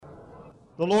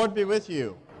The Lord be with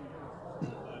you.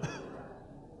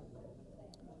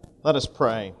 Let us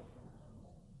pray.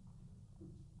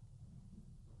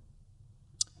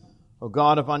 O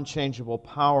God of unchangeable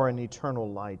power and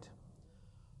eternal light,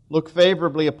 look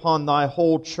favorably upon thy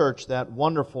whole church, that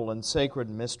wonderful and sacred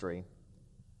mystery,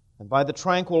 and by the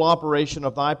tranquil operation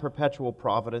of thy perpetual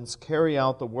providence, carry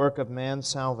out the work of man's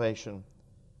salvation,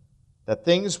 that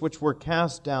things which were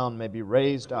cast down may be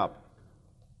raised up,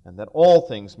 and that all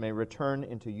things may return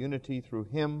into unity through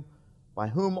him by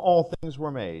whom all things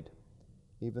were made,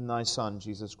 even thy Son,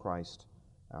 Jesus Christ,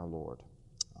 our Lord.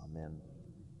 Amen.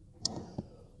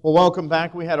 Well, welcome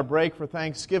back. We had a break for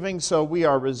Thanksgiving, so we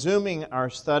are resuming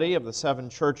our study of the 7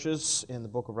 churches in the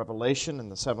book of Revelation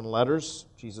and the 7 letters,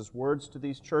 Jesus' words to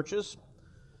these churches.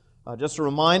 Just a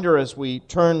reminder as we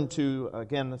turn to,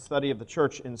 again, the study of the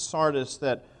church in Sardis,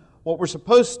 that what we're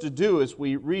supposed to do as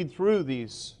we read through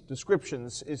these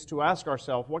descriptions is to ask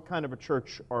ourselves, what kind of a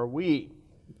church are we?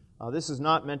 This is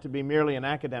not meant to be merely an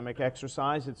academic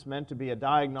exercise. It's meant to be a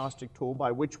diagnostic tool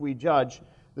by which we judge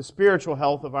the spiritual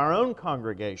health of our own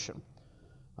congregation.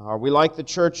 Are we like the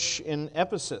church in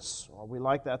Ephesus? Are we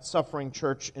like that suffering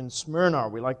church in Smyrna? Are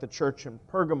we like the church in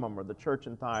Pergamum or the church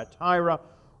in Thyatira?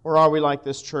 Or are we like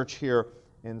this church here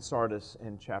in Sardis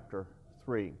in chapter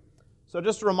 3? So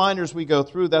just a reminder as we go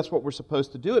through, that's what we're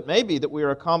supposed to do. It may be that we are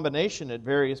a combination at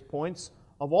various points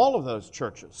of all of those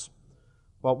churches.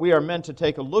 But we are meant to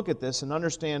take a look at this and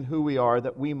understand who we are,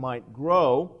 that we might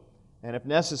grow, and if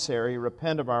necessary,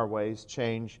 repent of our ways,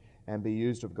 change, and be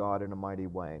used of God in a mighty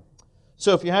way.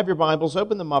 So if you have your Bibles,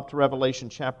 open them up to Revelation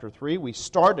chapter 3. We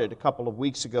started a couple of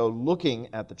weeks ago looking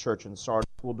at the church in Sardis.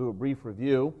 We'll do a brief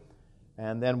review,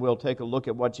 and then we'll take a look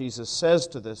at what Jesus says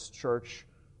to this church,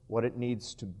 what it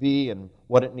needs to be and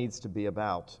what it needs to be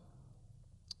about.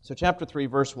 So chapter 3,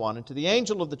 verse 1, "And to the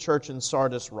angel of the church in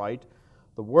Sardis write,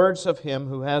 the words of him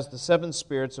who has the 7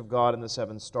 spirits of God and the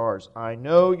 7 stars. I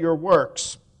know your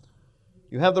works.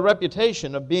 You have the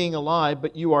reputation of being alive,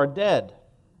 but you are dead.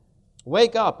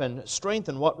 Wake up and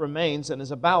strengthen what remains and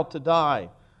is about to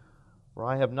die. For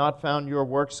I have not found your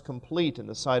works complete in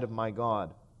the sight of my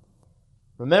God.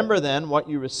 Remember then what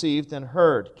you received and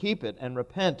heard. Keep it and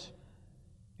repent.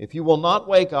 If you will not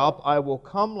wake up, I will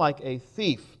come like a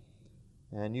thief,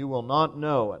 and you will not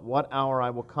know at what hour I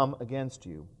will come against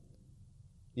you.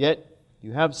 Yet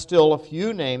you have still a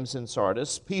few names in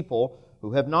Sardis, people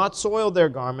who have not soiled their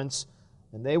garments,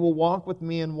 and they will walk with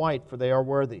me in white, for they are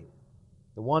worthy.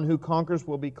 The one who conquers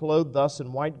will be clothed thus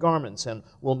in white garments, and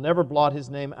will never blot his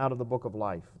name out of the book of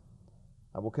life.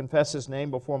 I will confess his name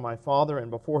before my Father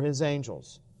and before his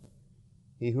angels.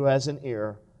 He who has an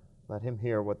ear, let him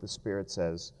hear what the Spirit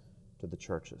says to the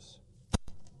churches."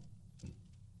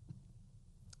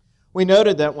 We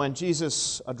noted that when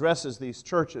Jesus addresses these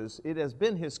churches, it has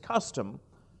been his custom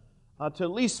to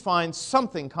at least find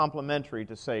something complimentary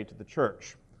to say to the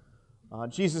church.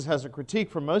 Jesus has a critique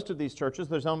for most of these churches.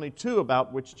 There's only 2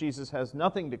 about which Jesus has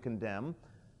nothing to condemn.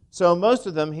 So most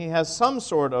of them he has some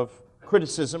sort of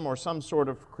criticism or some sort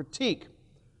of critique.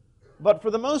 But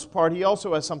for the most part, he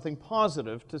also has something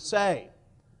positive to say.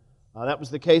 That was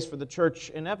the case for the church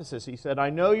in Ephesus. He said, I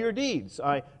know your deeds.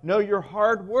 I know your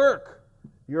hard work,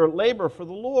 your labor for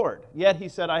the Lord. Yet, he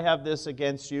said, I have this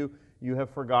against you. You have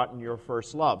forgotten your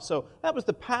first love. So that was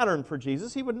the pattern for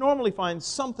Jesus. He would normally find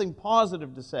something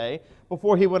positive to say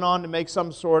before he went on to make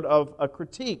some sort of a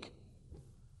critique.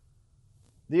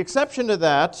 The exception to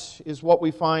that is what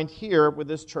we find here with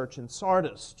this church in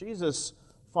Sardis. Jesus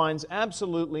finds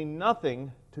absolutely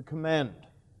nothing to commend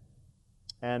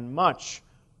and much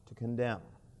to condemn.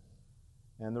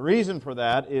 And the reason for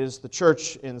that is the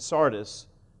church in Sardis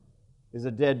is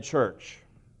a dead church.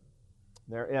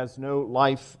 There is no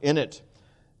life in it.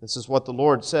 This is what the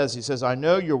Lord says. He says, I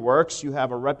know your works. You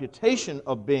have a reputation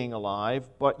of being alive,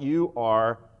 but you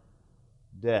are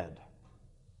dead.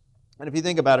 And if you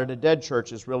think about it, a dead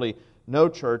church is really no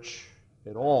church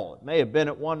at all. It may have been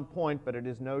at one point, but it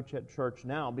is no church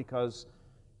now because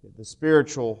the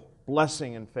spiritual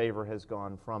blessing and favor has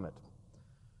gone from it.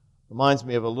 Reminds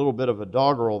me of a little bit of a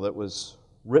doggerel that was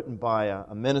written by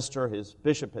a minister. His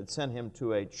bishop had sent him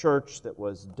to a church that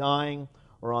was dying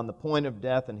or on the point of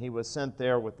death, and he was sent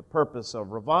there with the purpose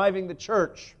of reviving the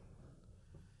church.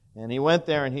 And he went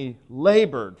there and he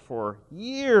labored for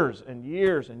years and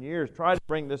years and years, tried to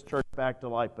bring this church back to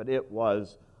life, but it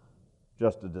was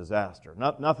just a disaster.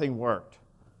 Nothing worked.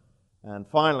 And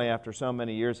finally, after so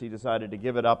many years, he decided to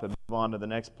give it up and move on to the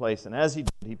next place. And as he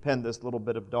did, he penned this little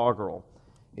bit of doggerel.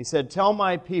 He said, tell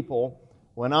my people,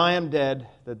 when I am dead,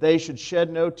 that they should shed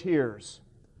no tears,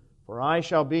 for I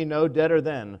shall be no deader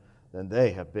then than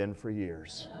they have been for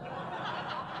years.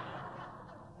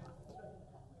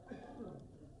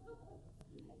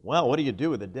 Well, what do you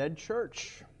do with a dead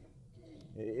church?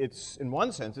 It's, in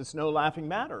one sense, it's no laughing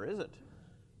matter, is it?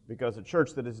 Because a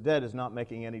church that is dead is not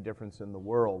making any difference in the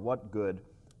world. What good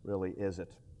really is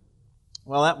it?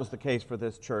 Well, that was the case for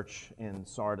this church in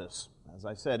Sardis. As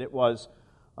I said, it was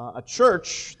a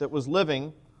church that was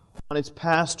living on its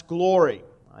past glory.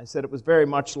 I said it was very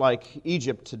much like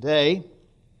Egypt today.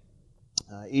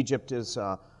 Egypt is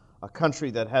a country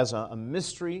that has a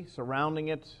mystery surrounding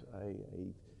it,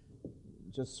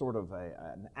 just sort of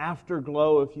an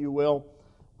afterglow, if you will.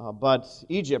 But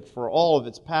Egypt, for all of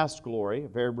its past glory, a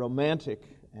very romantic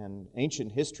and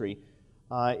ancient history,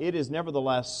 it is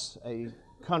nevertheless a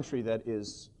country that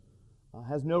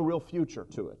has no real future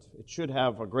to it. It should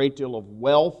have a great deal of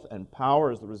wealth and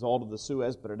power as the result of the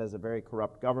Suez, but it has a very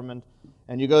corrupt government.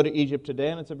 And you go to Egypt today,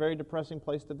 and it's a very depressing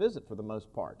place to visit for the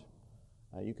most part.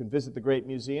 You can visit the great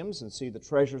museums and see the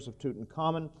treasures of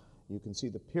Tutankhamun. You can see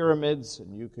the pyramids,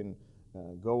 and you can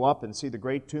go up and see the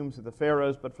great tombs of the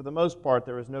pharaohs, but for the most part,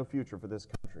 there is no future for this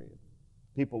country.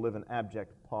 People live in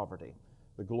abject poverty.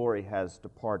 The glory has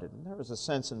departed. And there is a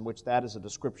sense in which that is a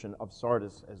description of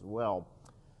Sardis as well.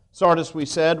 Sardis, we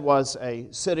said, was a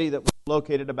city that was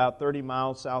located about 30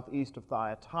 miles southeast of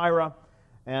Thyatira,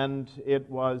 and it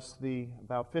was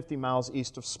about 50 miles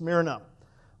east of Smyrna.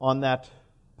 On that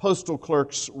postal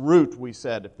clerk's route, we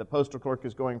said, if the postal clerk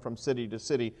is going from city to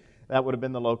city, that would have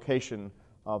been the location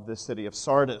of this city of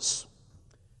Sardis.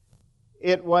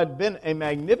 It had been a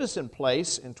magnificent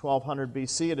place in 1200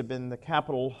 BC. It had been the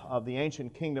capital of the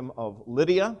ancient kingdom of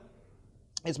Lydia.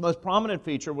 Its most prominent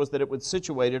feature was that it was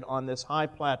situated on this high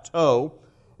plateau,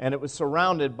 and it was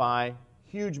surrounded by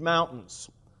huge mountains,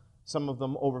 some of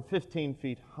them over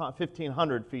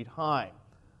 1,500 feet high.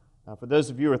 Now, for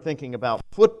those of you who are thinking about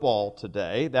football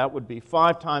today, that would be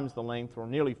 5 times the length, or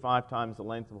nearly 5 times the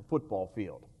length of a football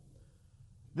field.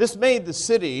 This made the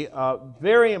city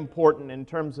very important in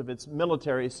terms of its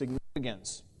military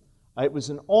significance. It was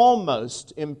an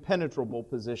almost impenetrable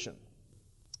position.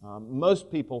 Most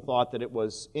people thought that it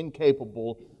was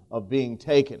incapable of being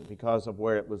taken because of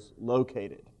where it was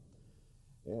located.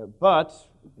 But,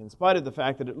 in spite of the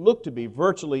fact that it looked to be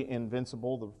virtually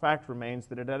invincible, the fact remains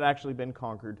that it had actually been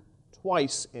conquered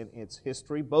twice in its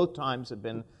history. Both times had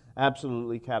been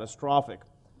absolutely catastrophic.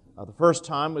 The first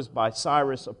time was by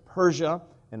Cyrus of Persia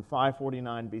in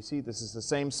 549 BC. This is the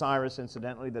same Cyrus,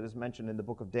 incidentally, that is mentioned in the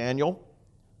book of Daniel.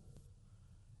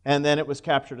 And then it was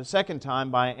captured a second time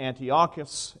by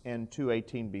Antiochus in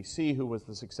 218 BC, who was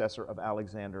the successor of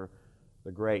Alexander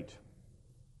the Great.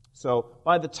 So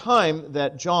by the time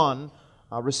that John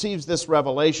receives this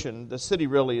revelation, the city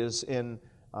really is in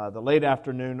the late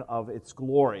afternoon of its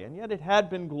glory. And yet it had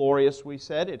been glorious, we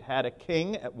said. It had a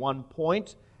king at one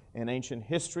point in ancient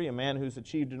history, a man who's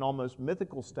achieved an almost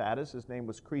mythical status. His name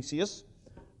was Croesus.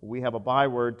 We have a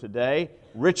byword today,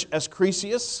 rich as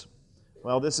Croesus.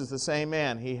 Well, this is the same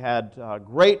man. He had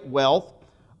great wealth,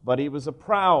 but he was a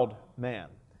proud man.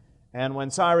 And when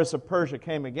Cyrus of Persia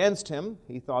came against him,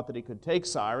 he thought that he could take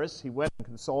Cyrus. He went and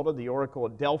consulted the oracle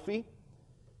at Delphi,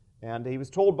 and he was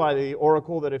told by the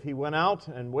oracle that if he went out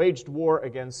and waged war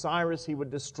against Cyrus, he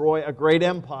would destroy a great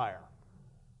empire.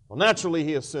 Well, naturally,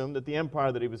 he assumed that the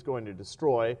empire that he was going to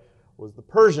destroy was the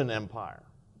Persian Empire.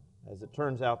 As it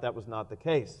turns out, that was not the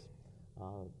case.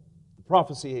 The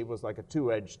prophecy was like a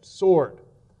two-edged sword.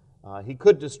 He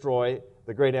could destroy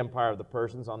the great empire of the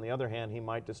Persians. On the other hand, he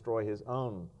might destroy his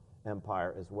own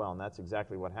empire as well, and that's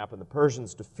exactly what happened. The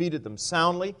Persians defeated them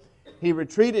soundly. He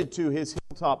retreated to his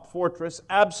hilltop fortress,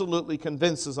 absolutely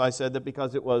convinced, as I said, that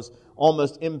because it was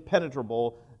almost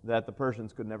impenetrable, that the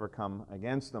Persians could never come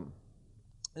against them.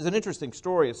 There's an interesting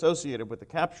story associated with the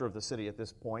capture of the city at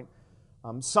this point.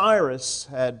 Cyrus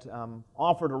had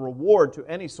offered a reward to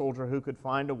any soldier who could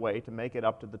find a way to make it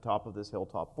up to the top of this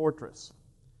hilltop fortress.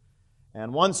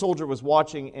 And one soldier was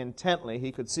watching intently.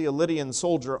 He could see a Lydian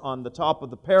soldier on the top of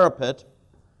the parapet,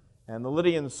 and the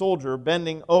Lydian soldier,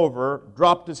 bending over,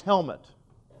 dropped his helmet,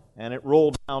 and it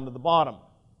rolled down to the bottom.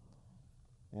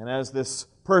 And as this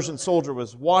Persian soldier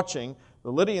was watching,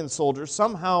 the Lydian soldier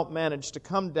somehow managed to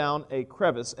come down a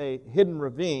crevice, a hidden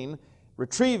ravine,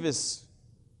 retrieve his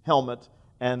helmet,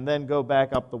 and then go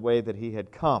back up the way that he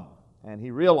had come. And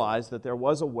he realized that there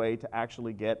was a way to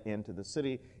actually get into the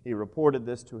city. He reported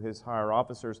this to his higher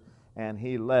officers, and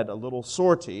he led a little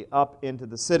sortie up into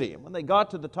the city. And when they got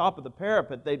to the top of the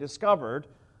parapet, they discovered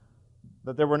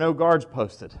that there were no guards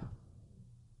posted.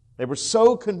 They were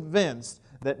so convinced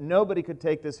that nobody could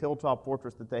take this hilltop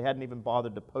fortress that they hadn't even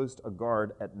bothered to post a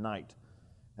guard at night.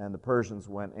 And the Persians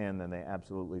went in, and they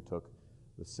absolutely took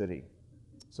the city.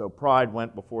 So pride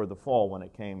went before the fall when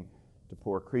it came to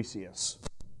poor Croesus.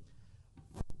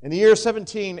 In the year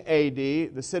 17 A.D.,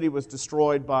 the city was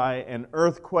destroyed by an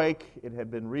earthquake. It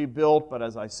had been rebuilt, but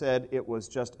as I said, it was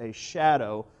just a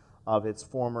shadow of its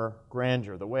former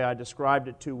grandeur. The way I described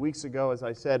it 2 weeks ago, as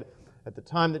I said, at the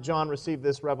time that John received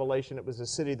this revelation, it was a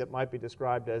city that might be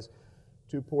described as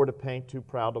too poor to paint, too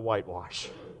proud to whitewash.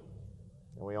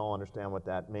 And we all understand what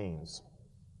that means.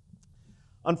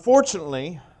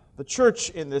 Unfortunately, the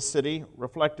church in this city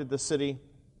reflected the city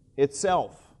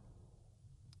itself.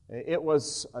 It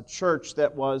was a church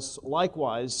that was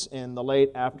likewise in the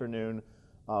late afternoon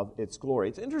of its glory.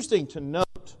 It's interesting to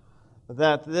note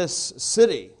that this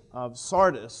city of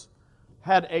Sardis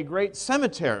had a great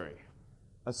cemetery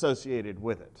associated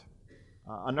with it,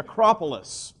 a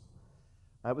necropolis.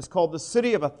 It was called the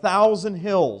City of 1,000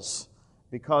 Hills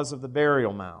because of the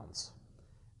burial mounds.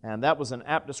 And that was an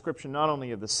apt description not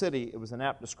only of the city, it was an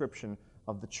apt description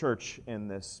of the church in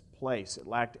this place. It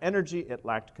lacked energy, it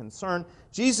lacked concern.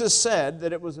 Jesus said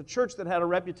that it was a church that had a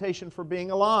reputation for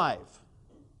being alive.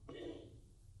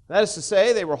 That is to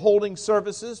say, they were holding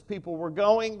services, people were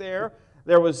going there,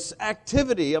 there was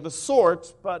activity of a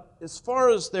sort, but as far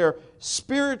as their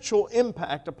spiritual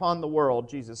impact upon the world,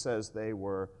 Jesus says they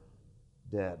were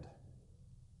dead.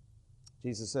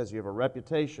 Jesus says you have a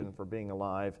reputation for being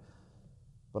alive,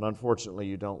 but unfortunately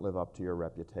you don't live up to your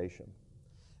reputation.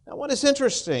 Now, what is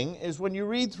interesting is when you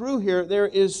read through here, there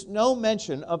is no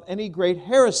mention of any great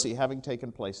heresy having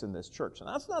taken place in this church. And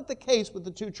that's not the case with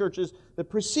the two churches that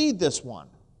precede this one.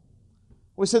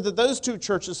 We said that those two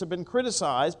churches have been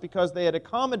criticized because they had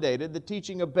accommodated the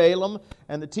teaching of Balaam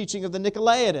and the teaching of the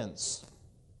Nicolaitans.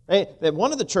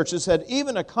 One of the churches had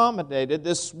even accommodated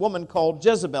this woman called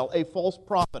Jezebel, a false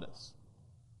prophetess.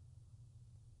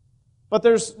 But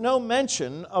there's no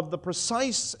mention of the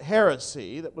precise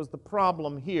heresy that was the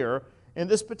problem here in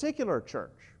this particular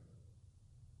church.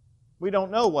 We don't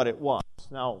know what it was.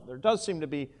 Now, there does seem to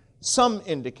be some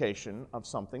indication of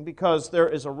something because there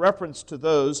is a reference to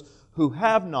those who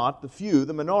have not, the few,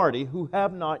 the minority, who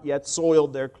have not yet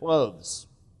soiled their clothes,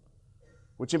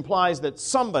 which implies that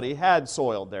somebody had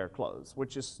soiled their clothes,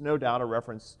 which is no doubt a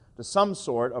reference to some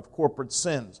sort of corporate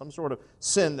sin, some sort of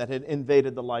sin that had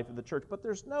invaded the life of the church. But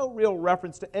there's no real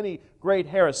reference to any great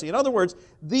heresy. In other words,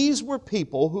 these were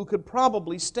people who could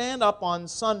probably stand up on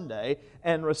Sunday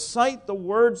and recite the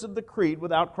words of the creed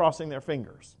without crossing their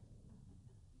fingers.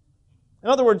 In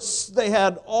other words, they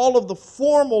had all of the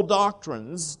formal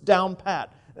doctrines down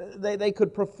pat. They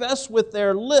could profess with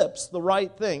their lips the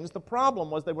right things. The problem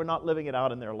was they were not living it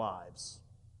out in their lives.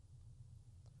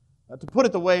 To put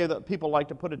it the way that people like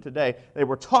to put it today, they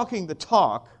were talking the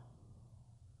talk,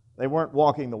 they weren't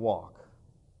walking the walk.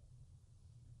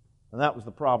 And that was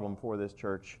the problem for this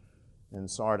church in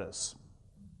Sardis.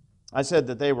 I said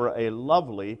that they were a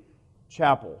lovely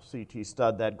chapel. C.T.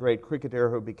 Studd, that great cricketer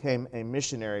who became a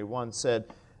missionary, once said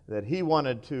that he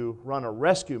wanted to run a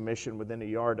rescue mission within a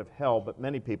yard of hell, but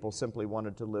many people simply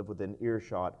wanted to live within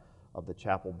earshot of the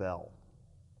chapel bell.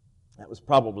 That was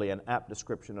probably an apt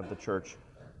description of the church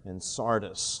in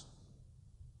Sardis.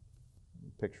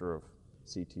 Picture of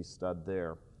C.T. Studd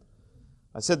there.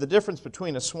 I said the difference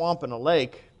between a swamp and a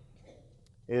lake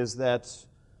is that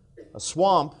a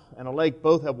swamp and a lake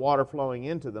both have water flowing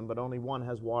into them, but only one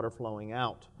has water flowing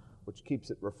out, which keeps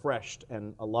it refreshed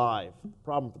and alive. The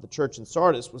problem for the church in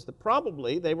Sardis was that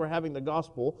probably they were having the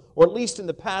gospel, or at least in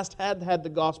the past had had the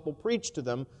gospel preached to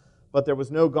them, but there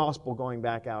was no gospel going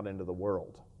back out into the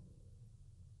world.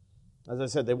 As I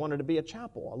said, they wanted to be a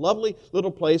chapel, a lovely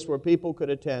little place where people could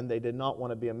attend. They did not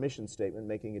want to be a mission statement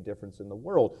making a difference in the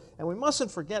world. And we mustn't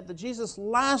forget that Jesus'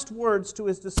 last words to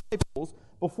his disciples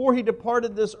before he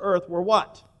departed this earth were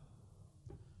what?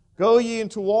 Go ye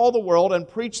into all the world and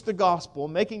preach the gospel,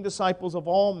 making disciples of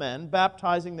all men,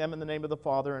 baptizing them in the name of the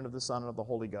Father and of the Son and of the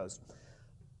Holy Ghost.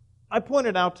 I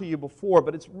pointed out to you before,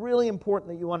 but it's really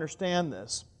important that you understand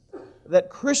this,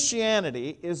 that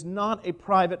Christianity is not a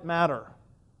private matter.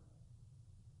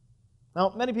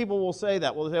 Now, many people will say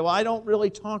that. Well, they say, well, I don't really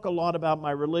talk a lot about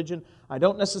my religion. I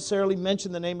don't necessarily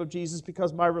mention the name of Jesus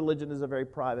because my religion is a very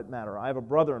private matter. I have a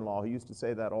brother-in-law who used to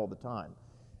say that all the time.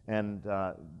 And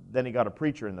then he got a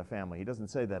preacher in the family. He doesn't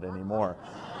say that anymore.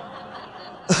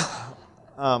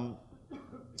 But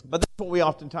that's what we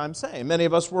oftentimes say. Many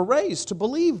of us were raised to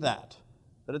believe that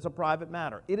it's a private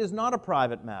matter. It is not a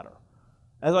private matter.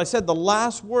 As I said, the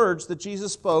last words that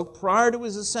Jesus spoke prior to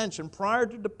his ascension, prior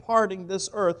to departing this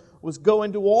earth, was go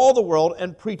into all the world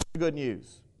and preach the good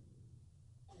news.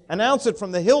 Announce it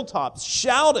from the hilltops.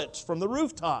 Shout it from the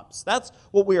rooftops. That's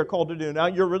what we are called to do. Now,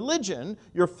 your religion,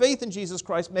 your faith in Jesus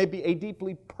Christ may be a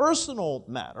deeply personal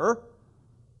matter,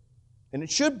 and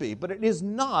it should be, but it is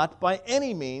not by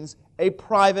any means a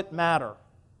private matter.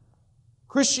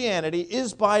 Christianity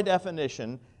is by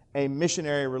definition a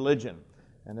missionary religion.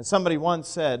 And as somebody once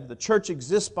said, the church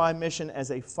exists by mission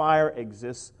as a fire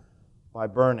exists by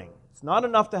burning. It's not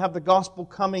enough to have the gospel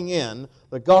coming in.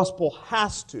 The gospel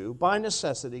has to, by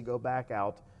necessity, go back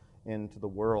out into the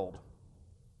world.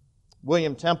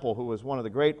 William Temple, who was one of the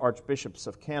great archbishops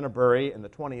of Canterbury in the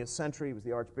 20th century, he was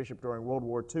the archbishop during World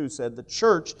War II, said, "The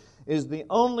church is the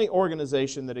only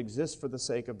organization that exists for the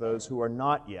sake of those who are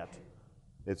not yet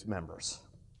its members."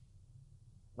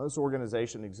 Most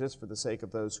organizations exist for the sake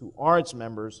of those who are its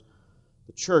members.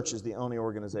 The church is the only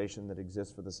organization that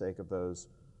exists for the sake of those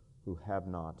who have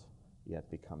not yet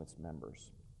become its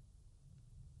members.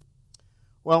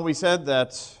 Well, we said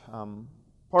that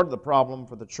part of the problem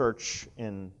for the church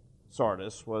in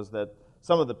Sardis was that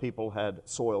some of the people had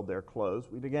soiled their clothes.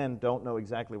 We, again, don't know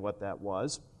exactly what that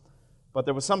was, but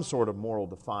there was some sort of moral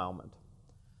defilement.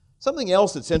 Something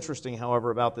else that's interesting,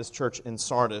 however, about this church in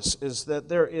Sardis is that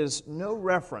there is no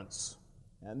reference,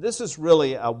 and this is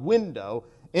really a window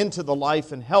into the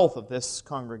life and health of this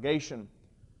congregation.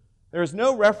 There is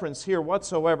no reference here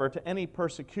whatsoever to any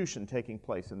persecution taking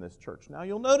place in this church. Now,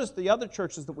 you'll notice the other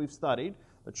churches that we've studied,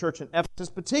 the church in Ephesus,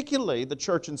 particularly the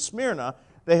church in Smyrna,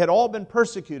 they had all been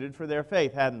persecuted for their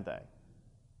faith, hadn't they?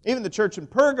 Even the church in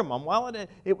Pergamum, while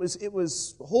it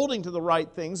was holding to the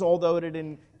right things, although it had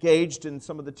engaged in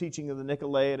some of the teaching of the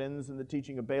Nicolaitans and the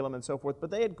teaching of Balaam and so forth,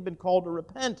 but they had been called to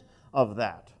repent of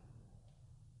that.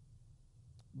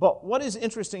 But what is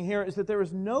interesting here is that there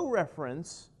is no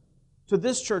reference to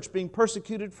this church being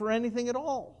persecuted for anything at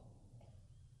all,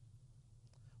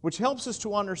 which helps us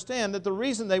to understand that the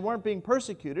reason they weren't being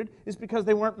persecuted is because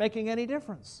they weren't making any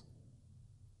difference.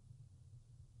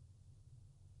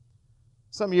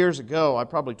 Some years ago, I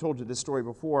probably told you this story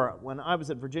before, when I was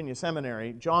at Virginia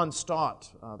Seminary, John Stott,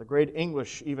 the great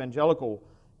English evangelical,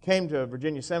 came to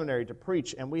Virginia Seminary to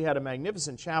preach, and we had a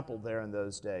magnificent chapel there in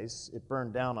those days. It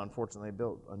burned down, unfortunately,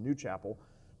 built a new chapel.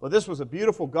 But this was a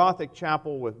beautiful Gothic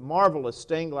chapel with marvelous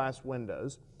stained glass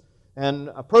windows, and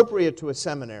appropriate to a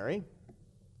seminary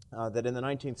that in the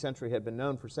 19th century had been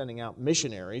known for sending out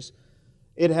missionaries.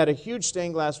 It had a huge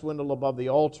stained glass window above the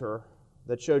altar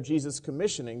that showed Jesus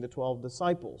commissioning the 12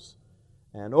 disciples.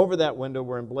 And over that window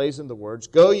were emblazoned the words,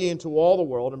 "Go ye into all the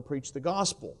world and preach the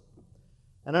gospel."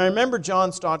 And I remember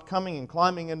John Stott coming and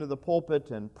climbing into the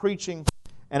pulpit and preaching,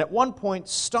 and at one point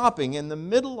stopping in the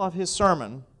middle of his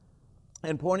sermon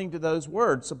and pointing to those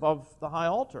words above the high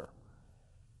altar.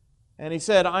 And he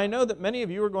said, "I know that many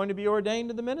of you are going to be ordained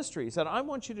to the ministry." He said, "I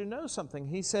want you to know something."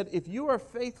 He said, "If you are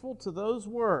faithful to those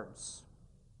words,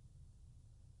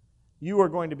 you are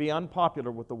going to be unpopular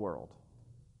with the world."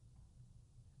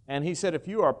 And he said, "If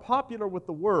you are popular with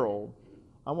the world,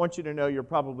 I want you to know you're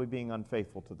probably being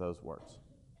unfaithful to those words."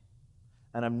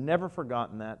 And I've never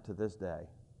forgotten that to this day.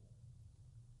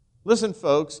 Listen,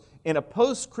 folks, in a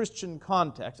post-Christian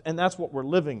context, and that's what we're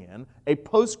living in, a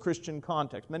post-Christian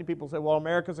context. Many people say, well,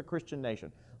 America's a Christian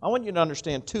nation. I want you to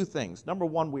understand two things. Number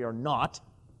one, we are not.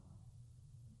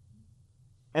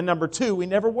 And number two, we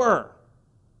never were.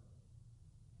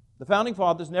 The Founding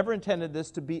Fathers never intended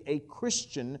this to be a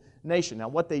Christian nation. Now,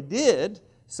 what they did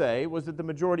say was that the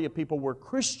majority of people were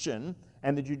Christian,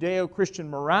 and the Judeo-Christian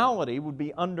morality would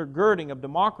be undergirding of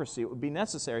democracy. It would be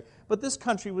necessary. But this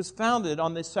country was founded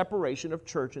on the separation of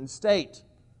church and state.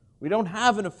 We don't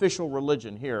have an official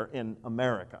religion here in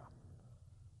America.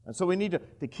 And so we need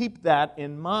to keep that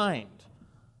in mind.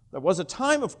 There was a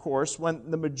time, of course, when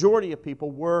the majority of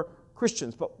people were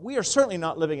Christians, but we are certainly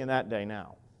not living in that day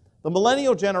now. The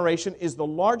millennial generation is the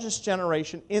largest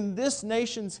generation in this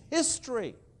nation's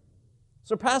history,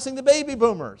 surpassing the baby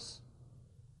boomers.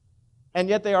 And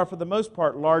yet they are, for the most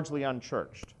part, largely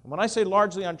unchurched. And when I say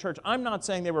largely unchurched, I'm not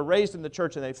saying they were raised in the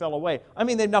church and they fell away. I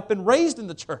mean, they've not been raised in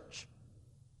the church.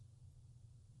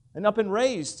 They've not been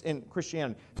raised in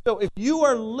Christianity. So if you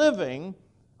are living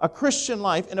a Christian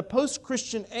life in a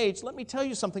post-Christian age, let me tell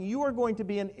you something. You are going to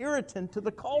be an irritant to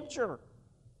the culture.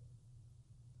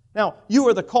 Now, you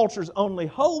are the culture's only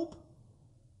hope.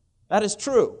 That is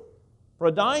true. For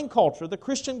a dying culture, the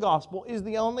Christian gospel is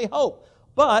the only hope.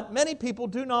 But many people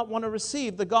do not want to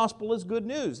receive the gospel as good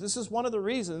news. This is one of the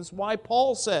reasons why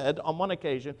Paul said on one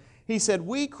occasion, he said,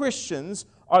 "We Christians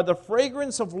are the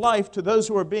fragrance of life to those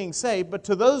who are being saved, but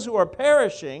to those who are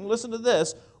perishing," listen to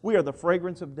this, "we are the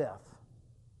fragrance of death."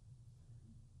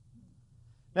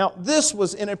 Now, this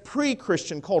was in a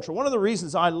pre-Christian culture. One of the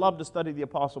reasons I love to study the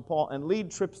Apostle Paul and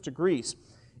lead trips to Greece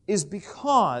is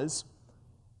because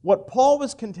what Paul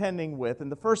was contending with in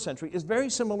the first century is very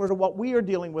similar to what we are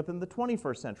dealing with in the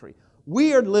 21st century.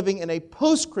 We are living in a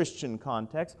post-Christian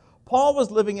context. Paul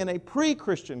was living in a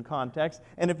pre-Christian context,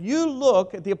 and if you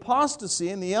look at the apostasy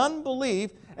and the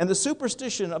unbelief and the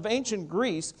superstition of ancient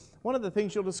Greece, one of the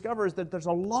things you'll discover is that there's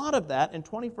a lot of that in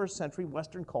 21st century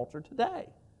Western culture today.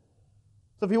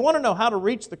 So if you want to know how to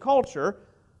reach the culture,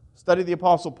 study the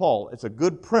Apostle Paul. It's a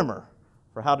good primer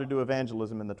for how to do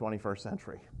evangelism in the 21st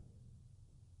century.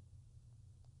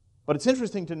 But it's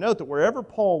interesting to note that wherever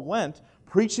Paul went,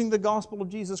 preaching the gospel of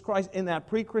Jesus Christ in that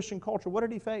pre-Christian culture, what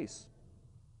did he face?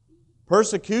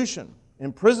 Persecution,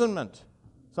 imprisonment,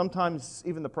 sometimes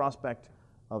even the prospect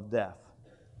of death.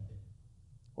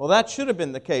 Well, that should have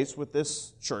been the case with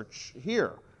this church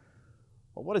here.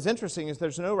 But what is interesting is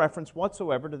there's no reference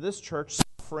whatsoever to this church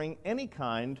suffering any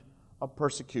kind of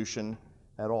persecution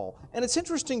at all. And it's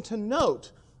interesting to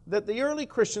note that the early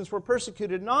Christians were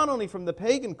persecuted not only from the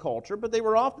pagan culture, but they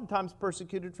were oftentimes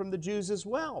persecuted from the Jews as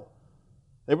well.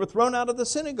 They were thrown out of the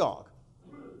synagogue.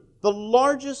 The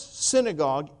largest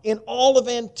synagogue in all of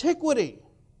antiquity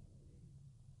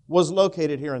was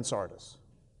located here in Sardis.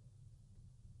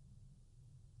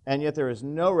 And yet there is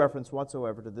no reference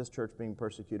whatsoever to this church being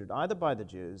persecuted either by the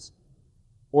Jews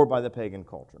or by the pagan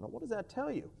culture. Now, what does that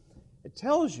tell you? It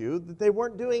tells you that they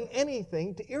weren't doing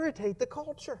anything to irritate the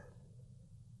culture.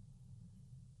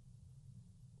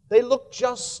 They looked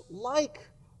just like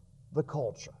the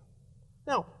culture.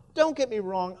 Now, don't get me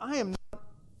wrong, I am not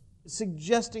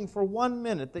suggesting for 1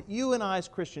 minute that you and I as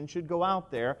Christians should go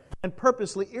out there and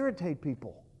purposely irritate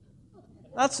people.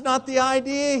 That's not the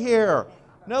idea here.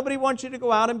 Nobody wants you to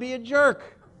go out and be a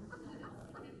jerk.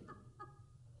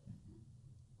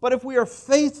 But if we are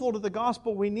faithful to the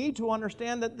gospel, we need to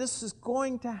understand that this is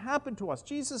going to happen to us.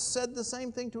 Jesus said the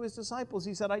same thing to his disciples.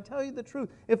 He said, I tell you the truth,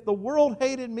 if the world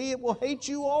hated me, it will hate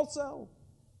you also.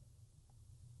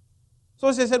 So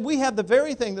as I said, we have the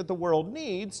very thing that the world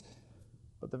needs,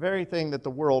 but the very thing that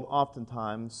the world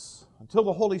oftentimes, until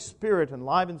the Holy Spirit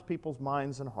enlivens people's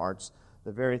minds and hearts,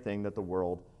 the very thing that the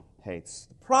world hates.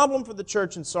 The problem for the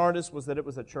church in Sardis was that it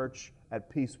was a church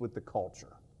at peace with the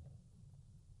culture.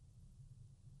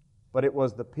 But it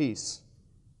was the peace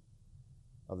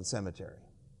of the cemetery.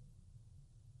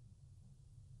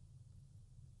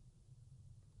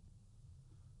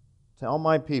 Tell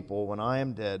my people, when I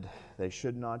am dead, they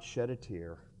should not shed a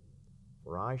tear,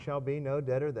 for I shall be no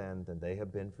deader then than they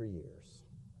have been for years.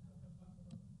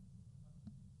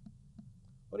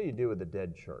 What do you do with a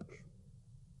dead church?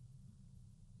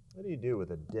 What do you do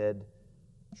with a dead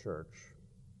church?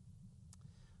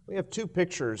 We have two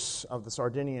pictures of the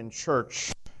Sardinian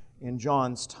church in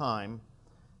John's time.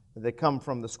 They come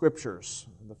from the Scriptures.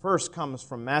 The first comes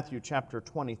from Matthew chapter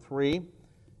 23.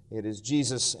 It is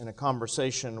Jesus in a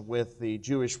conversation with the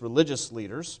Jewish religious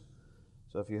leaders.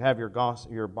 So if you have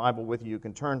your Bible with you, you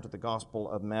can turn to the Gospel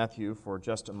of Matthew for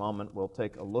just a moment. We'll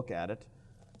take a look at it.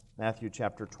 Matthew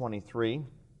chapter 23.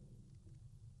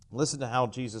 Listen to how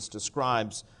Jesus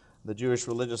describes the Jewish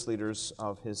religious leaders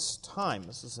of his time.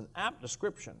 This is an apt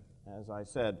description, as I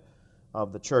said,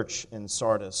 of the church in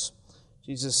Sardis.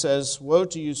 Jesus says, Woe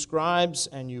to you, scribes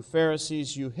and you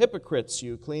Pharisees, you hypocrites!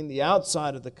 You clean the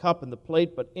outside of the cup and the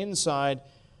plate, but inside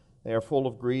they are full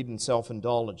of greed and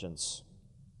self-indulgence.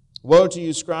 Woe to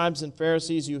you, scribes and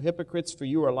Pharisees, you hypocrites, for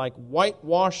you are like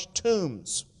whitewashed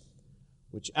tombs,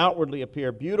 which outwardly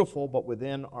appear beautiful, but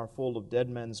within are full of dead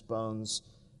men's bones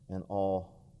and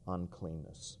all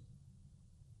uncleanness.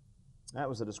 That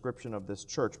was a description of this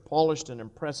church, polished and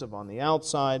impressive on the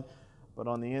outside, but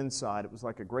on the inside it was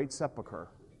like a great sepulcher.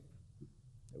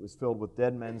 It was filled with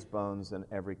dead men's bones and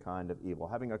every kind of evil.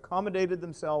 Having accommodated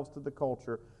themselves to the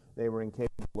culture, they were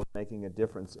incapable of making a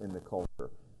difference in the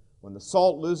culture. When the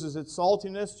salt loses its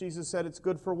saltiness, Jesus said it's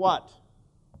good for what?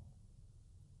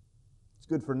 It's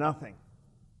good for nothing,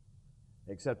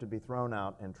 except to be thrown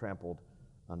out and trampled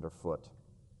underfoot.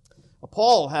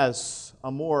 Paul has a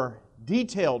more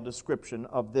detailed description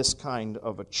of this kind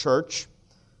of a church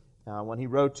when he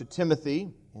wrote to Timothy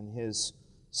in his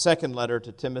second letter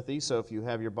to Timothy. So if you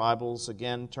have your Bibles,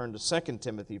 again, turn to 2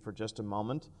 Timothy for just a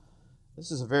moment.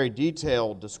 This is a very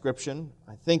detailed description.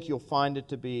 I think you'll find it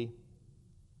to be,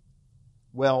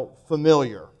 well,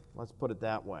 familiar. Let's put it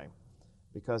that way.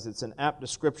 Because it's an apt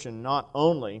description not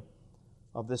only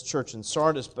of this church in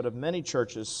Sardis, but of many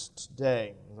churches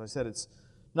today. As I said, it's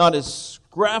not as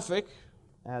graphic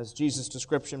as Jesus'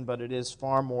 description, but it is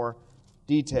far more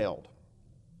detailed.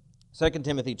 2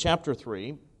 Timothy chapter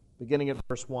 3, beginning at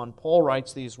verse 1, Paul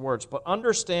writes these words, but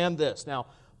understand this. Now,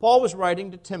 Paul was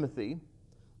writing to Timothy.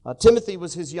 Timothy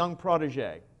was his young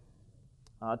protege.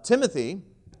 Timothy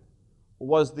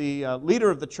was the leader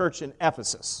of the church in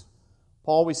Ephesus.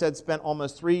 Paul, we said, spent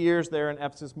almost 3 years there in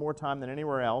Ephesus, more time than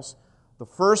anywhere else. the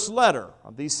first letter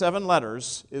of these 7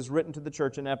 letters is written to the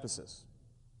church in Ephesus.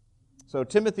 So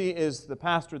Timothy is the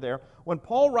pastor there. When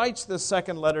Paul writes this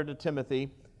second letter to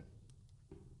Timothy,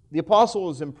 the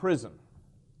apostle is in prison.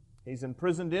 He's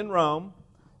imprisoned in Rome.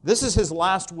 This is his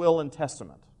last will and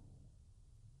testament.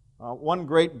 One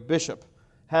great bishop,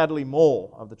 Hadley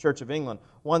Mole of the Church of England,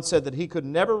 once said that he could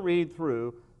never read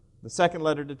through the second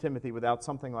letter to Timothy without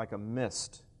something like a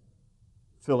mist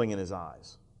filling in his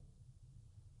eyes,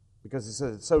 because he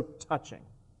says it's so touching.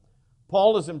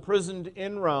 Paul is imprisoned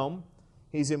in Rome.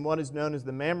 He's in what is known as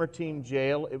the Mamertine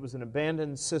jail. It was an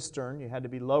abandoned cistern. You had to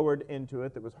be lowered into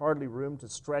it. There was hardly room to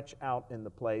stretch out in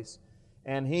the place.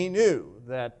 And he knew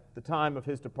that the time of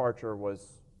his departure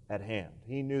was at hand.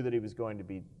 He knew that he was going to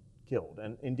be killed.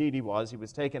 And indeed he was. He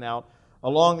was taken out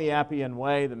along the Appian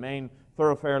Way, the main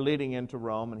thoroughfare leading into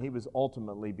Rome, and he was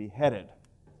ultimately beheaded.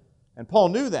 And Paul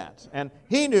knew that. And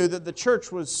he knew that the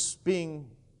church was being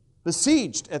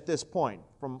besieged at this point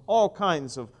from all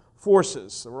kinds of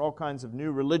forces. There were all kinds of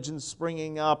new religions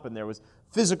springing up, and there was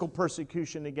physical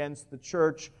persecution against the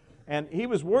church. And he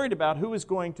was worried about who was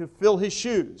going to fill his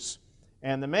shoes.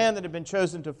 And the man that had been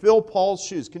chosen to fill Paul's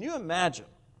shoes, can you imagine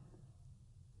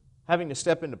having to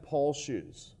step into Paul's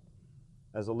shoes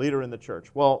as a leader in the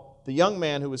church? Well, the young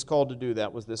man who was called to do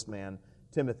that was this man,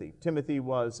 Timothy. Timothy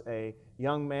was a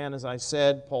young man, as I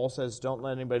said. Paul says, don't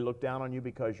let anybody look down on you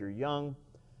because you're young.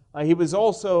 He was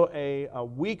also a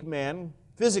weak man,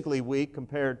 physically weak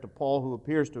compared to Paul, who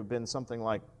appears to have been something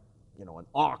like, an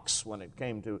ox when it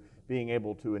came to being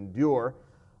able to endure.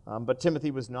 But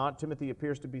Timothy was not. Timothy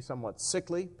appears to be somewhat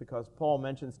sickly because Paul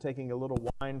mentions taking a little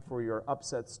wine for your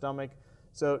upset stomach.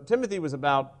 So Timothy was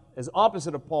about as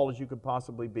opposite of Paul as you could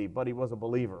possibly be, but he was a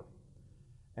believer.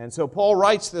 And so Paul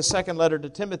writes this second letter to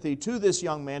Timothy to this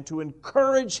young man to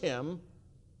encourage him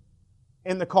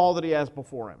in the call that he has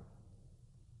before him.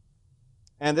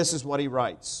 And this is what he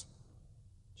writes.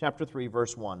 Chapter 3,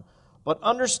 verse 1. But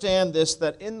understand this,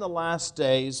 that in the last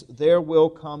days there will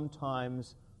come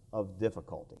times of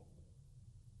difficulty.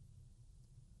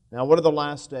 Now, what are the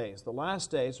last days? The last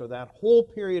days are that whole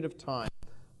period of time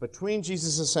between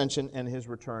Jesus' ascension and his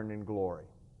return in glory.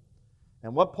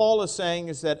 And what Paul is saying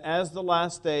is that as the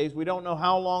last days, we don't know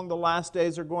how long the last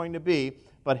days are going to be,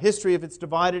 but history, if it's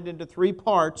divided into 3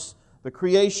 parts, the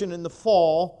creation and the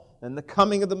fall, and the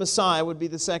coming of the Messiah would be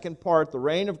the second part, the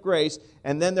reign of grace,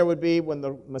 and then there would be, when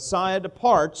the Messiah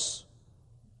departs,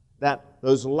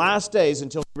 those last days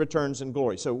until he returns in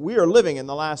glory. So we are living in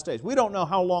the last days. We don't know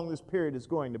how long this period is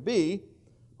going to be,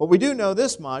 but we do know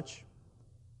this much.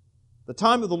 The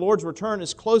time of the Lord's return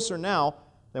is closer now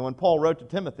than when Paul wrote to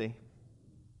Timothy.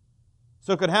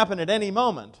 So it could happen at any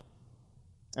moment.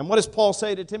 And what does Paul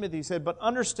say to Timothy? He said, but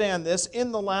understand this,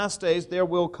 in the last days there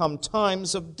will come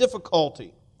times of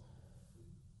difficulty.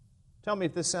 Tell me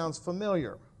if this sounds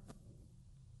familiar.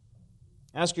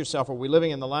 Ask yourself, are we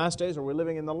living in the last days or are we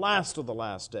living in the last of the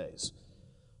last days?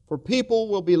 For people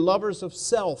will be lovers of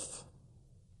self,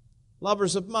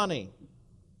 lovers of money,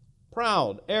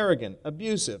 proud, arrogant,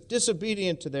 abusive,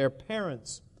 disobedient to their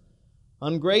parents,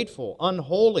 ungrateful,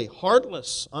 unholy,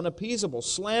 heartless, unappeasable,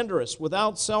 slanderous,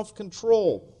 without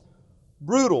self-control,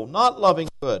 brutal, not loving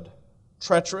good,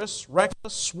 treacherous,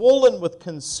 reckless, swollen with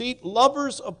conceit,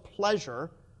 lovers of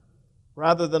pleasure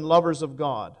rather than lovers of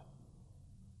God.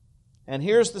 And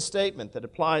here's the statement that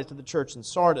applies to the church in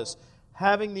Sardis: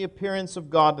 having the appearance of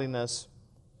godliness,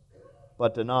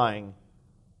 but denying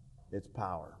its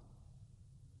power.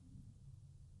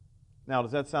 Now,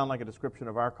 does that sound like a description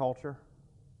of our culture?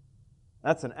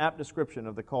 That's an apt description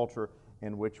of the culture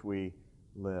in which we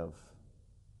live.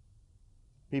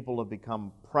 People have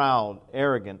become proud,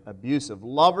 arrogant, abusive,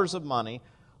 lovers of money,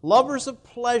 lovers of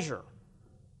pleasure,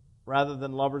 rather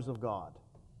than lovers of God.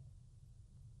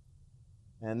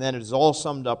 And then it is all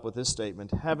summed up with this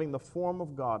statement: having the form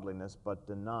of godliness, but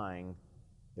denying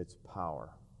its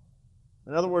power.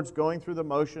 In other words, going through the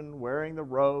motion, wearing the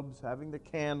robes, having the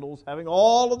candles, having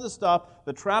all of the stuff,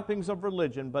 the trappings of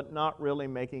religion, but not really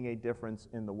making a difference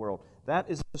in the world. That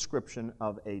is a description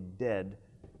of a dead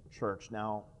church.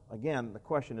 Now, again, the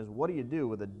question is, what do you do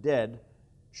with a dead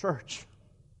church?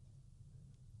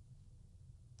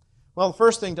 Well, the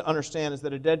first thing to understand is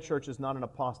that a dead church is not an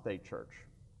apostate church.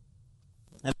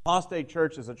 An apostate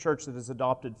church is a church that has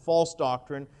adopted false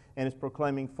doctrine and is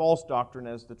proclaiming false doctrine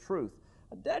as the truth.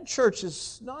 A dead church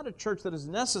is not a church that has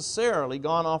necessarily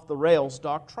gone off the rails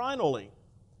doctrinally.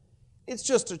 It's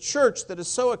just a church that has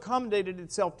so accommodated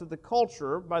itself to the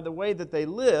culture by the way that they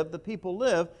live, the people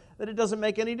live, that it doesn't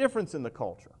make any difference in the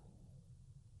culture.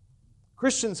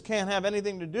 Christians can't have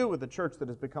anything to do with a church that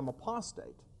has become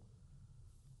apostate.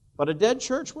 But a dead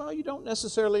church, well, you don't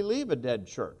necessarily leave a dead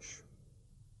church.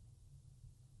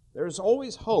 There's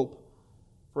always hope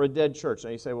for a dead church. Now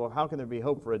you say, well, how can there be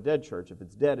hope for a dead church? If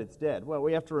it's dead, it's dead. Well,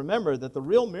 we have to remember that the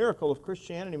real miracle of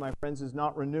Christianity, my friends, is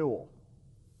not renewal.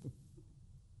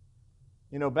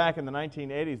 You know, back in the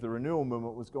 1980s, the renewal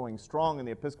movement was going strong in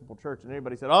the Episcopal Church, and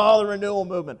everybody said, oh, the renewal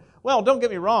movement. Well, don't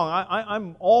get me wrong,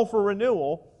 I'm all for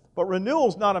renewal, but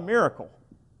renewal's not a miracle.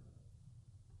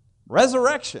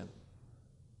 Resurrection,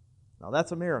 now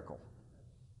that's a miracle.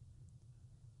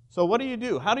 So what do you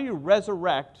do? How do you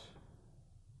resurrect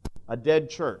a dead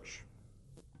church?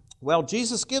 Well,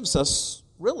 Jesus gives us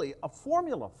really a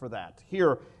formula for that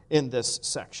here in this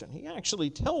section. He actually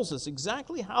tells us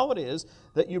exactly how it is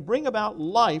that you bring about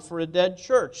life for a dead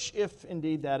church, if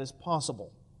indeed that is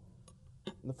possible.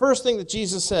 And the first thing that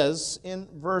Jesus says in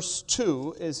verse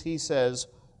 2 is he says,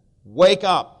 wake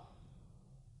up.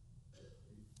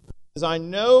 As I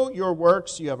know your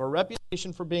works, you have a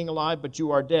reputation for being alive, but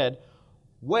you are dead.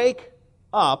 Wake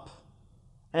up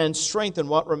and strengthen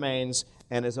what remains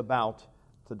and is about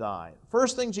to die.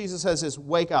 First thing Jesus says is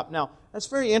wake up. Now, that's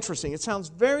very interesting. It sounds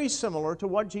very similar to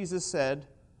what Jesus said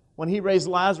when he raised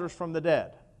Lazarus from the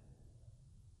dead.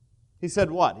 He said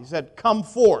what? He said, come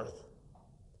forth.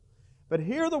 But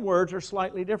here the words are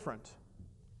slightly different.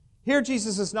 Here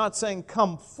Jesus is not saying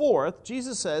come forth.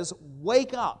 Jesus says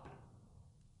wake up.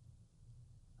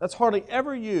 That's hardly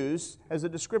ever used as a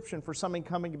description for something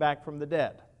coming back from the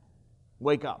dead.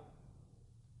 Wake up.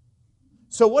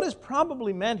 So what is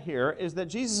probably meant here is that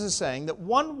Jesus is saying that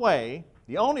one way,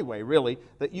 the only way really,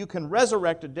 that you can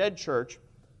resurrect a dead church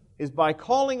is by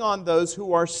calling on those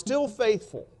who are still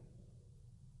faithful.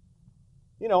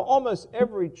 You know, almost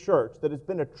every church that has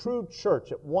been a true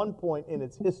church at one point in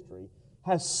its history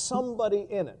has somebody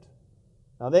in it.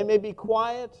 Now they may be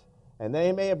quiet and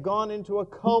they may have gone into a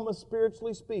coma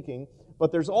spiritually speaking,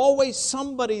 but there's always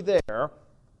somebody there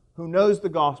who knows the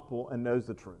gospel and knows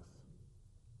the truth.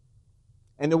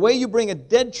 And the way you bring a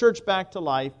dead church back to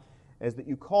life is that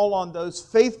you call on those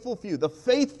faithful few, the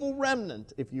faithful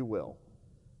remnant, if you will,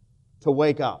 to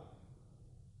wake up.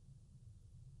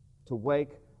 To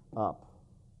wake up.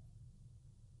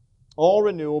 All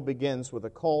renewal begins with a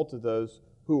call to those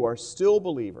who are still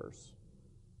believers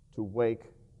to wake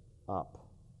up.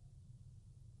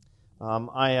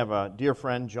 I have a dear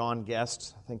friend, John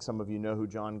Guest. I think some of you know who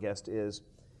John Guest is.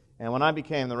 And when I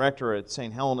became the rector at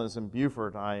St. Helena's in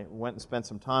Beaufort, I went and spent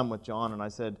some time with John, and I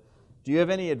said, do you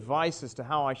have any advice as to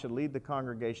how I should lead the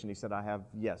congregation? He said,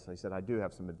 yes. I said, I do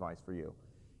have some advice for you.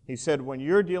 He said, when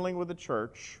you're dealing with a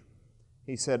church,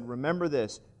 he said, remember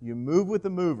this, you move with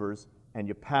the movers and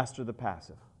you pastor the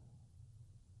passive.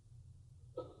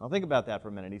 Now think about that for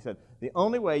a minute. He said, the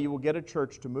only way you will get a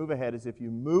church to move ahead is if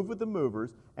you move with the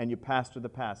movers and you pastor the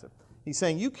passive. He's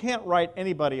saying you can't write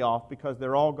anybody off because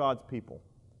they're all God's people.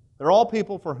 They're all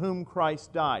people for whom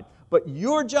Christ died. But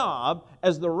your job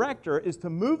as the rector is to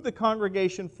move the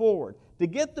congregation forward, to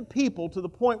get the people to the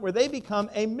point where they become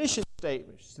a mission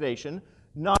station,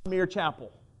 not a mere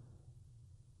chapel.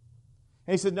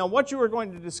 And he said, now what you are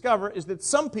going to discover is that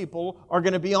some people are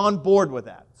going to be on board with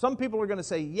that. Some people are going to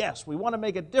say, yes, we want to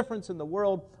make a difference in the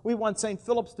world. We want St.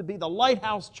 Philip's to be the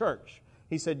lighthouse church.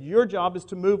 He said, your job is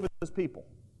to move with those people.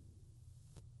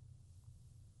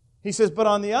 He says, but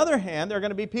on the other hand, there are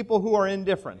going to be people who are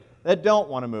indifferent, that don't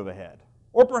want to move ahead.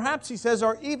 Or perhaps, he says,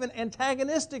 are even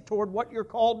antagonistic toward what you're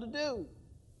called to do.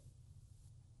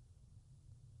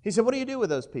 He said, what do you do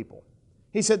with those people?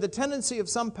 He said, the tendency of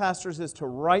some pastors is to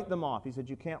write them off. He said,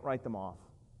 you can't write them off.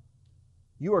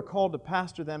 You are called to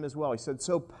pastor them as well. He said,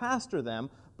 so pastor them,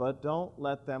 but don't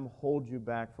let them hold you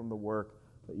back from the work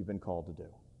that you've been called to do.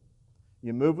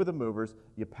 You move with the movers,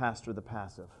 you pastor the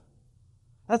passive.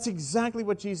 That's exactly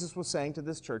what Jesus was saying to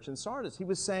this church in Sardis. He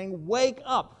was saying, wake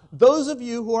up. Those of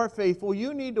you who are faithful,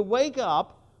 you need to wake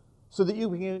up so that you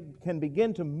can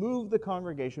begin to move the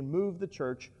congregation, move the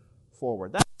church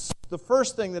forward. That's the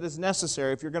first thing that is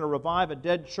necessary if you're going to revive a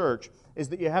dead church, is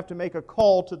that you have to make a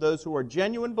call to those who are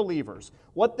genuine believers.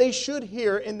 What they should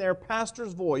hear in their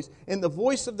pastor's voice, in the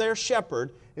voice of their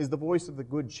shepherd, is the voice of the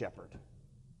good shepherd.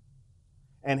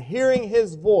 And hearing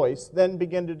his voice, then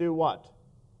begin to do what?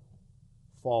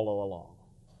 Follow along.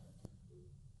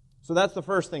 So that's the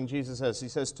first thing Jesus says. He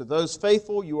says, to those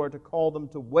faithful, you are to call them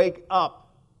to wake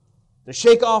up, to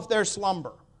shake off their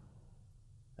slumber,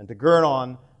 and to gird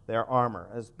on their armor.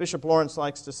 As Bishop Lawrence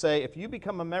likes to say, if you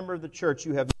become a member of the church,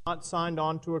 you have not signed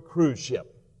on to a cruise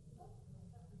ship.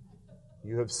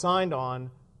 You have signed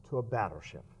on to a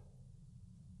battleship.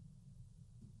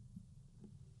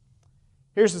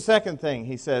 Here's the second thing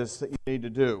he says that you need to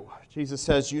do. Jesus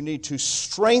says you need to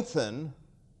strengthen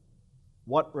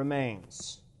what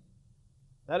remains.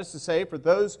 That is to say, for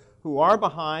those who are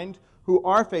behind, who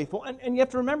are faithful, and you have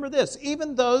to remember this,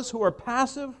 even those who are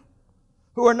passive,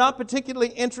 who are not particularly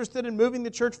interested in moving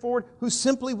the church forward, who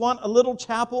simply want a little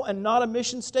chapel and not a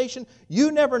mission station,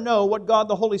 you never know what God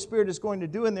the Holy Spirit is going to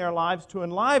do in their lives to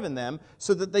enliven them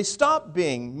so that they stop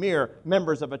being mere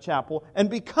members of a chapel and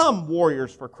become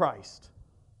warriors for Christ.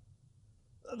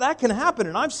 That can happen,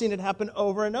 and I've seen it happen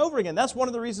over and over again. That's one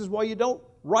of the reasons why you don't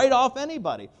write off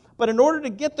anybody. But in order to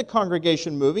get the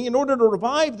congregation moving, in order to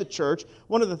revive the church,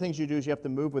 one of the things you do is you have to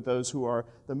move with those who are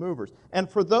the movers. And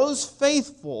for those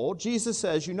faithful, Jesus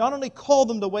says, you not only call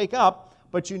them to wake up,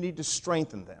 but you need to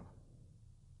strengthen them.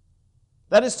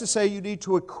 That is to say, you need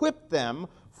to equip them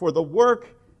for the work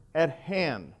at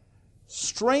hand.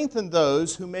 Strengthen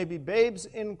those who may be babes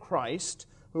in Christ,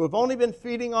 who have only been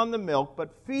feeding on the milk,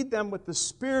 but feed them with the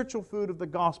spiritual food of the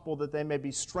gospel that they may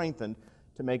be strengthened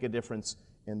to make a difference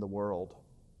in the world.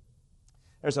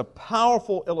 There's a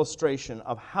powerful illustration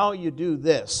of how you do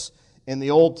this in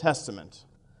the Old Testament.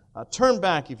 Turn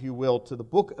back, if you will, to the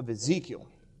book of Ezekiel.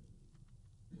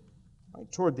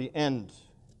 Right toward the end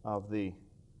of the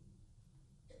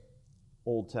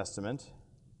Old Testament.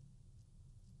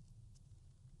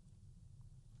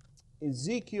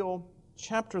 Ezekiel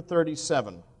chapter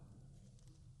 37.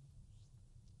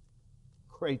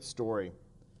 Great story.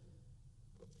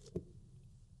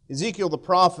 Ezekiel the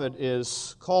prophet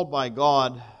is called by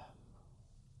God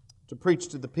to preach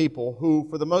to the people who,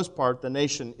 for the most part, the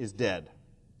nation is dead.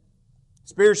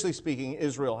 Spiritually speaking,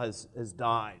 Israel has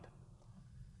died.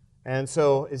 And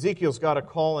so Ezekiel's got a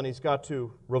call and he's got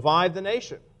to revive the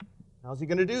nation. How's he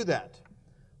going to do that?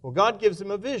 Well, God gives him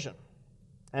a vision.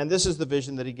 And this is the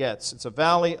vision that he gets. It's a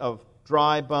valley of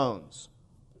dry bones.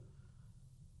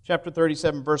 Chapter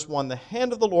 37, verse 1, the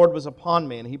hand of the Lord was upon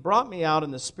me, and he brought me out in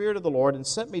the spirit of the Lord and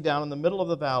set me down in the middle of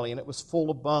the valley, and it was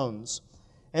full of bones.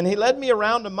 And he led me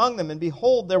around among them, and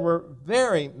behold, there were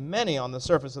very many on the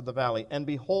surface of the valley, and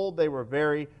behold, they were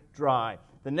very dry.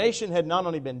 The nation had not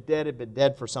only been dead, it had been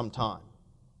dead for some time.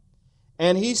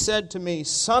 And he said to me,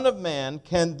 Son of man,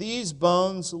 can these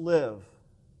bones live?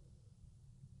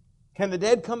 Can the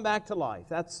dead come back to life?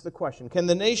 That's the question. Can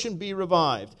the nation be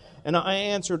revived? And I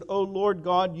answered, O Lord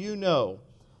God, you know.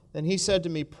 Then he said to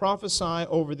me, prophesy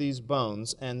over these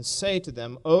bones and say to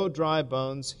them, O dry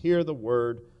bones, hear the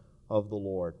word of the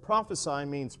Lord. Prophesy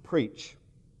means preach.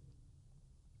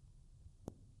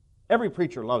 Every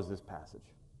preacher loves this passage.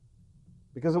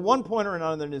 Because at one point or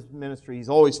another in his ministry, he's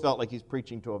always felt like he's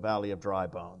preaching to a valley of dry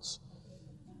bones.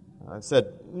 I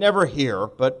said, never here,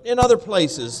 but in other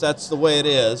places, that's the way it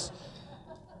is.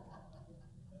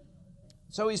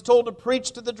 So he's told to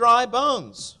preach to the dry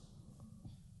bones.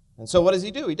 And so what does he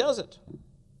do? He does it.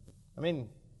 I mean,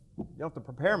 you don't have to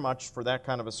prepare much for that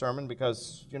kind of a sermon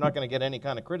because you're not going to get any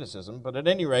kind of criticism. But at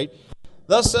any rate,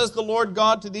 thus says the Lord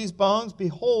God to these bones,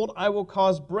 behold, I will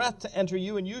cause breath to enter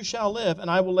you, and you shall live, and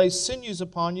I will lay sinews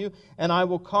upon you, and I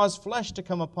will cause flesh to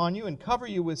come upon you, and cover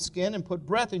you with skin, and put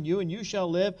breath in you, and you shall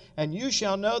live, and you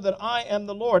shall know that I am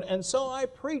the Lord. And so I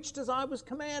preached as I was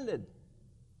commanded.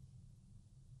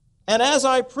 And as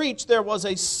I preached, there was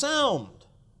a sound,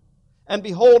 and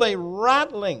behold, a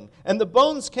rattling, and the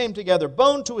bones came together,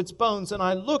 bone to its bones, and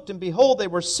I looked, and behold, they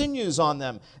were sinews on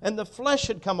them, and the flesh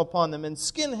had come upon them, and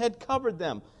skin had covered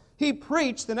them. He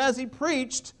preached, and as he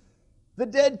preached, the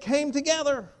dead came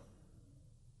together.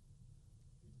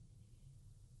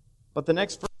 But the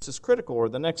next verse is critical, or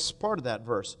the next part of that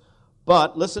verse.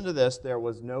 But, listen to this, there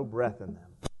was no breath in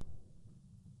them.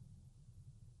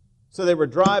 So they were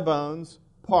dry bones,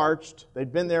 parched,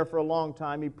 they'd been there for a long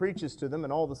time. He preaches to them,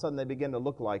 and all of a sudden they begin to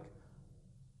look like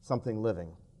something living.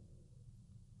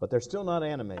 But they're still not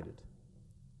animated.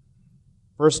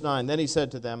 Verse 9, then he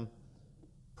said to them,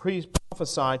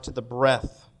 prophesy to the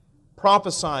breath.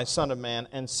 Prophesy, son of man,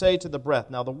 and say to the breath.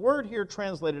 Now the word here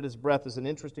translated as breath is an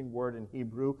interesting word in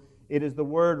Hebrew. It is the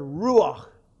word ruach.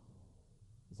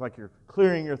 It's like you're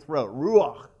clearing your throat.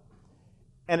 Ruach.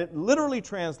 And it literally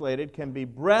translated can be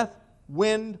breath,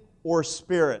 wind, or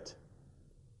spirit.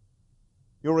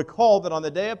 You'll recall that on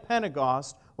the day of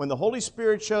Pentecost, when the Holy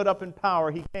Spirit showed up in power,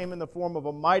 he came in the form of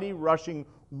a mighty rushing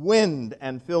wind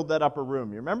and filled that upper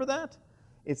room. You remember that?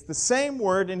 It's the same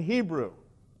word in Hebrew.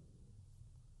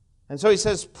 And so he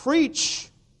says, preach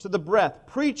to the breath.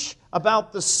 Preach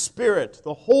about the Spirit,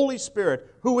 the Holy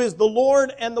Spirit, who is the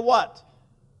Lord and the what?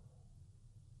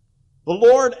 The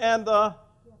Lord and the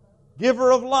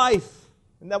giver of life.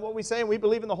 Isn't that what we say? We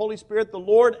believe in the Holy Spirit, the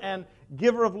Lord and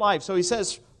giver of life. So he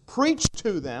says, preach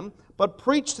to them, but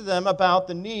preach to them about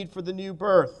the need for the new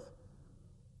birth.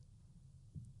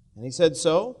 And he said,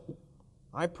 so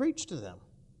I preached to them.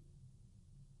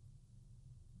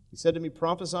 He said to me,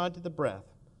 prophesy to the breath.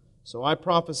 So I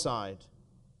prophesied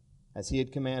as he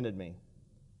had commanded me.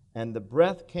 And the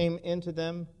breath came into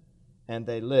them, and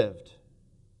they lived.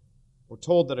 We're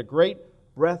told that a great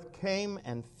breath came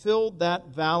and filled that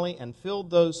valley and filled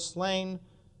those slain,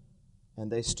 and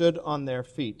they stood on their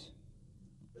feet,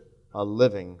 a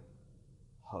living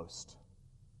host.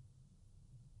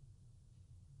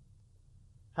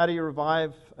 How do you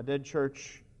revive a dead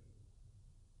church?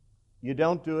 You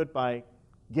don't do it by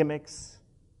gimmicks,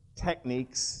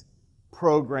 techniques,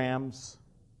 programs.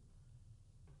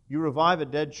 You revive a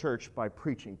dead church by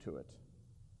preaching to it,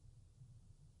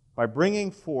 by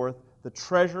bringing forth the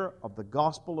treasure of the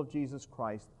gospel of Jesus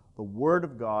Christ, the Word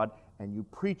of God, and you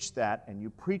preach that, and you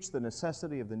preach the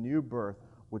necessity of the new birth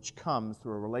which comes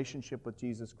through a relationship with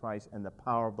Jesus Christ and the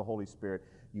power of the Holy Spirit.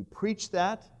 You preach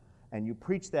that, and you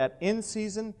preach that in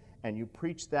season, and you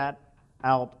preach that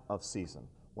out of season,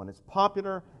 when it's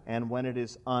popular and when it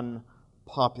is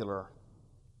unpopular.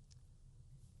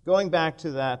 Going back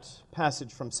to that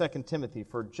passage from 2 Timothy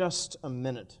for just a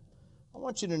minute, I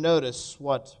want you to notice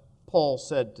what Paul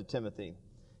said to Timothy.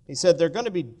 He said, there are going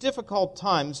to be difficult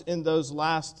times in those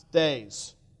last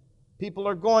days. People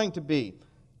are going to be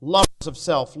lovers of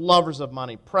self, lovers of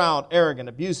money, proud, arrogant,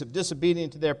 abusive,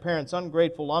 disobedient to their parents,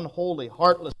 ungrateful, unholy,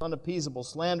 heartless, unappeasable,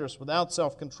 slanderous, without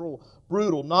self-control,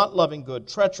 brutal, not loving good,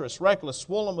 treacherous, reckless,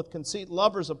 swollen with conceit,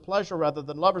 lovers of pleasure rather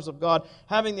than lovers of God,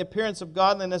 having the appearance of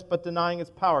godliness but denying its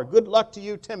power. Good luck to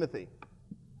you, Timothy.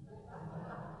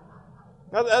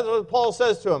 That's what Paul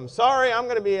says to him. Sorry, I'm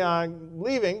going to be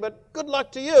leaving, but good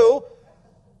luck to you,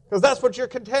 because that's what you're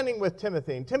contending with,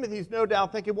 Timothy. And Timothy's no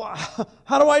doubt thinking, well,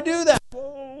 how do I do that?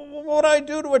 What do I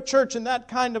do to a church in that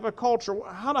kind of a culture?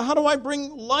 How do I bring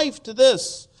life to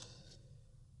this?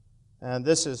 And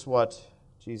this is what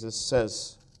Jesus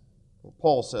says, or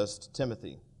Paul says to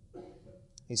Timothy.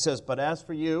 He says, but as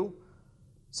for you,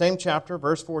 same chapter,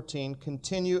 verse 14,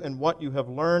 continue in what you have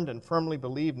learned and firmly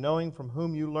believe, knowing from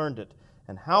whom you learned it,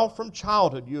 and how from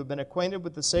childhood you have been acquainted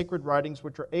with the sacred writings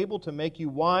which are able to make you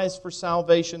wise for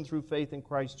salvation through faith in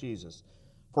Christ Jesus.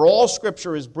 For all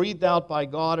Scripture is breathed out by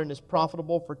God and is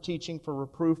profitable for teaching, for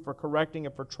reproof, for correcting,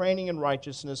 and for training in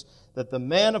righteousness, that the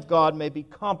man of God may be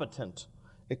competent,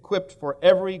 equipped for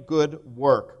every good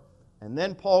work. And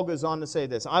then Paul goes on to say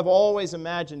this. I've always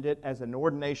imagined it as an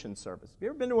ordination service. Have you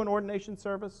ever been to an ordination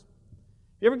service?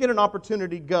 You ever get an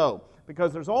opportunity, go.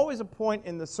 Because there's always a point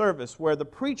in the service where the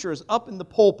preacher is up in the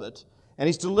pulpit and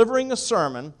he's delivering a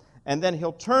sermon, and then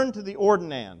he'll turn to the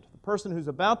ordinand, the person who's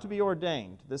about to be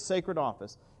ordained to this sacred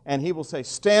office, and he will say,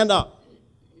 stand up.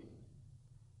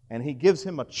 And he gives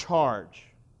him a charge.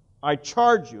 I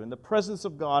charge you in the presence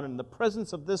of God and in the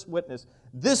presence of this witness,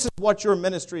 this is what your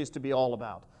ministry is to be all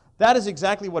about. That is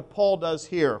exactly what Paul does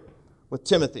here with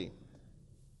Timothy.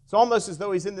 It's almost as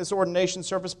though he's in this ordination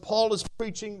service. Paul is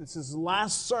preaching. This is his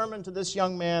last sermon to this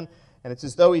young man. And it's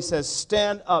as though he says,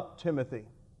 stand up, Timothy.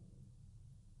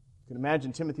 You can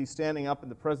imagine Timothy standing up in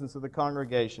the presence of the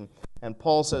congregation. And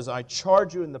Paul says, I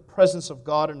charge you in the presence of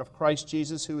God and of Christ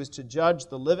Jesus, who is to judge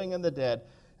the living and the dead,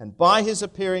 and by his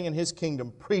appearing in his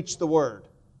kingdom, preach the word.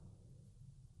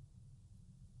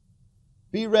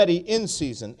 Be ready in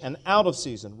season and out of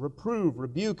season. Reprove,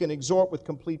 rebuke, and exhort with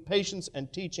complete patience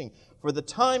and teaching. For the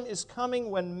time is coming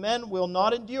when men will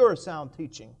not endure sound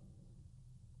teaching.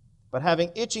 But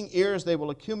having itching ears, they will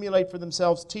accumulate for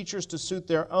themselves teachers to suit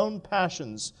their own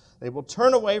passions. They will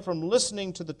turn away from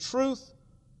listening to the truth,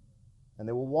 and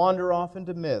they will wander off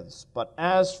into myths. But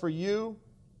as for you,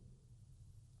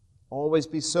 always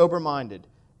be sober-minded,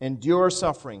 endure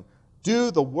suffering,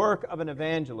 do the work of an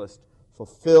evangelist,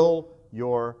 fulfill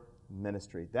your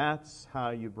ministry. That's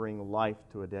how you bring life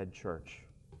to a dead church.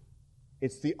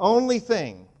 It's the only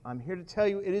thing, I'm here to tell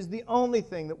you, it is the only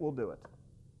thing that will do it,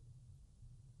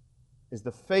 is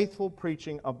the faithful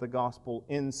preaching of the gospel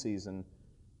in season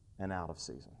and out of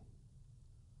season.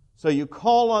 So you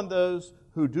call on those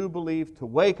who do believe to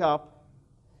wake up,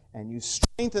 and you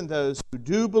strengthen those who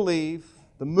do believe,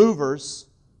 the movers,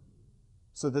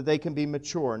 so that they can be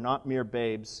mature, not mere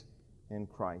babes in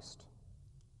Christ.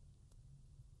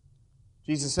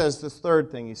 Jesus says this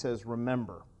third thing. He says,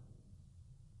 remember.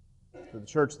 To the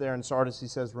church there in Sardis, he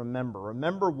says, remember.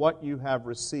 Remember what you have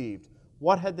received.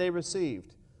 What had they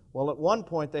received? Well, at one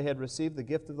point they had received the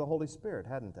gift of the Holy Spirit,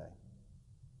 hadn't they?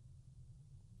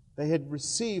 They had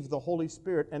received the Holy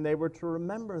Spirit, and they were to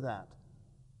remember that.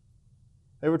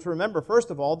 They were to remember, first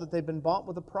of all, that they'd been bought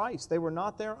with a price. They were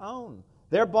not their own.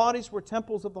 Their bodies were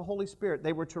temples of the Holy Spirit.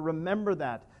 They were to remember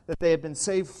that they had been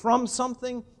saved from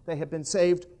something, they had been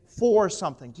saved for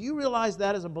something. Do you realize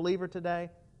that as a believer today?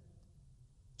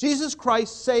 Jesus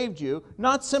Christ saved you,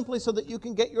 not simply so that you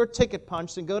can get your ticket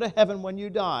punched and go to heaven when you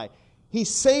die. He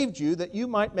saved you that you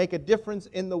might make a difference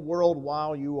in the world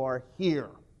while you are here.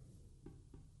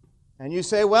 And you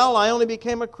say, well, I only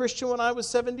became a Christian when I was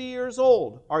 70 years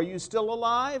old. Are you still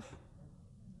alive?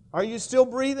 Are you still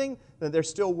breathing? Then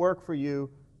there's still work for you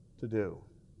to do.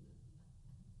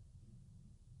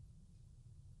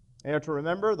 They are to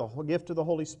remember the gift of the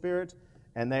Holy Spirit,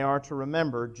 and they are to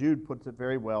remember, Jude puts it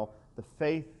very well, the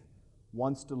faith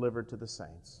once delivered to the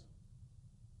saints.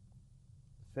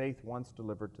 Faith once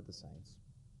delivered to the saints.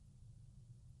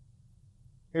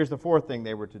 Here's the fourth thing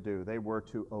they were to do. They were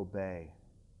to obey.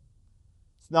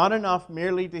 It's not enough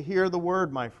merely to hear the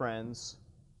word, my friends.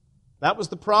 That was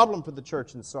the problem for the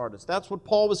church in Sardis. That's what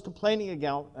Paul was complaining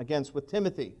against with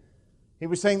Timothy. He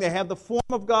was saying they have the form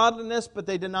of godliness, but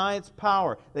they deny its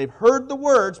power. They've heard the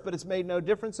words, but it's made no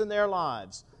difference in their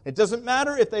lives. It doesn't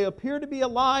matter if they appear to be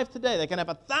alive today. They can have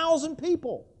 1,000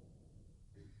 people.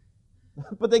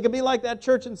 But they could be like that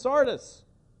church in Sardis.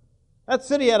 That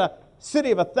city had a city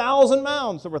of 1,000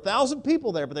 mounds. There were 1,000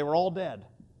 people there, but they were all dead.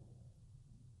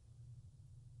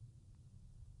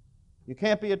 You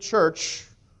can't be a church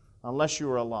unless you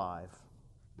are alive.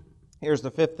 Here's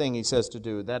the fifth thing he says to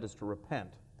do. That is to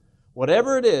repent.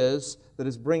 Whatever it is that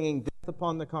is bringing death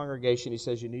upon the congregation, he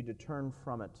says you need to turn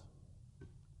from it.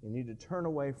 You need to turn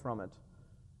away from it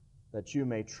that you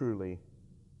may truly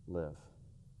live.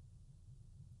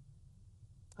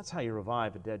 That's how you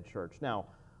revive a dead church. Now,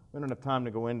 we don't have time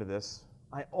to go into this.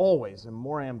 I always am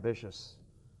more ambitious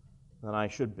than I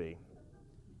should be.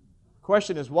 The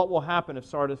question is, what will happen if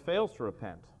Sardis fails to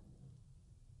repent?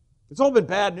 It's all been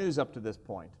bad news up to this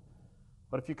point.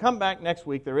 But if you come back next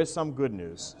week, there is some good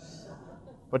news.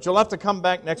 But you'll have to come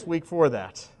back next week for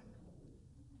that.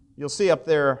 You'll see up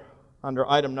there under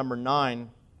item number 9,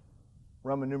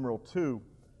 Roman numeral 2,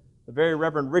 the very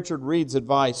Reverend Richard Reed's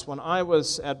advice. When I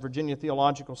was at Virginia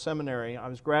Theological Seminary, I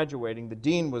was graduating. The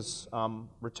dean was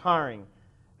retiring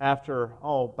after,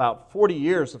 about 40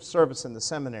 years of service in the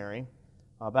seminary,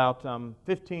 about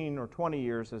 15 or 20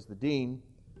 years as the dean.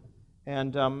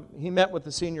 And he met with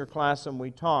the senior class and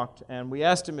we talked. And we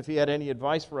asked him if he had any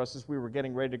advice for us as we were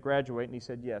getting ready to graduate. And he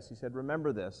said, yes. He said,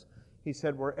 remember this. He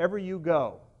said, wherever you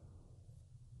go,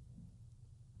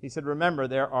 he said, remember,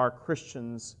 there are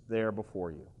Christians there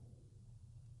before you.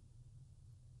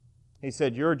 He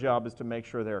said, your job is to make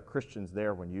sure there are Christians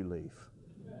there when you leave.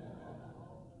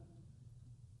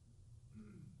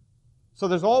 So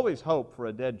there's always hope for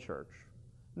a dead church.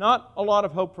 Not a lot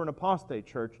of hope for an apostate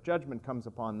church. Judgment comes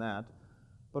upon that.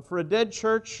 But for a dead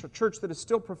church, a church that is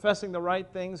still professing the right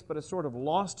things but has sort of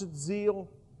lost its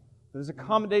zeal, that has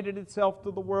accommodated itself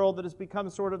to the world, that has become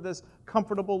sort of this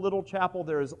comfortable little chapel,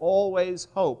 there is always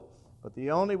hope. But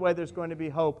the only way there's going to be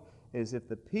hope is if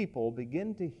the people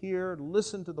begin to hear,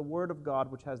 listen to the Word of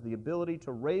God, which has the ability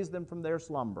to raise them from their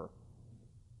slumber,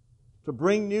 to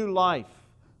bring new life,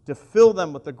 to fill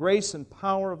them with the grace and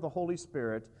power of the Holy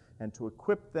Spirit, and to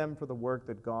equip them for the work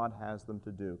that God has them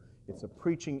to do. It's a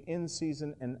preaching in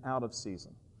season and out of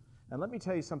season. And let me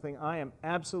tell you something, I am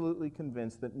absolutely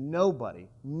convinced that nobody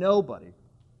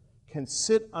can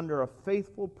sit under a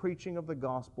faithful preaching of the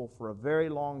gospel for a very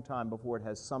long time before it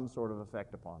has some sort of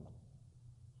effect upon them.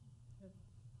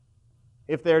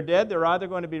 If they're dead, they're either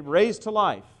going to be raised to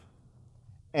life,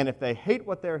 and if they hate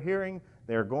what they're hearing,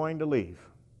 they're going to leave.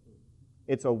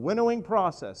 It's a winnowing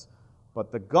process,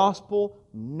 but the gospel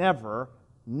never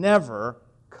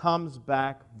comes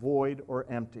back void or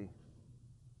empty.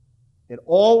 It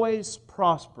always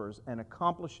prospers and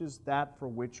accomplishes that for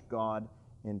which God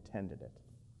intended it.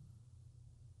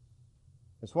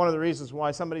 It's one of the reasons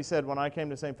why somebody said when I came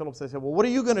to St. Philip's, they said, well, what are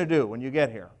you going to do when you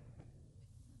get here?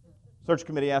 Search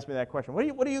committee asked me that question. What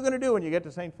are you going to do when you get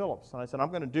to St. Philip's? And I said, I'm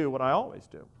going to do what I always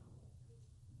do.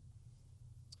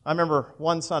 I remember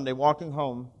one Sunday walking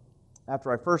home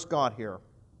after I first got here.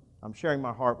 I'm sharing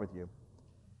my heart with you.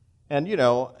 And, you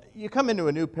know, you come into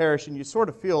a new parish and you sort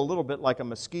of feel a little bit like a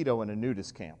mosquito in a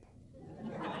nudist camp.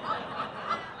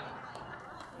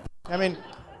 I mean,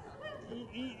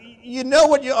 you know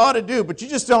what you ought to do, but you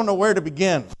just don't know where to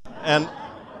begin. And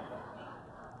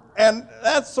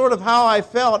that's sort of how I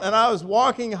felt. And I was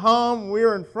walking home. We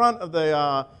were in front of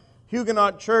the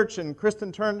Huguenot church, and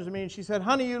Kristen turned to me and she said,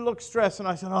 honey, you look stressed. And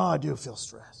I said, oh, I do feel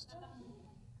stressed.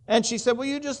 And she said, well,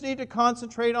 you just need to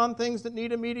concentrate on things that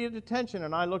need immediate attention.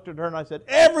 And I looked at her and I said,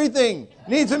 everything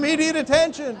needs immediate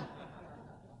attention.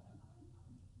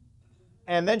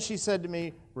 And then she said to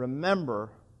me, remember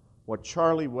what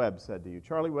Charlie Webb said to you.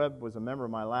 Charlie Webb was a member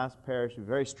of my last parish, a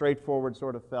very straightforward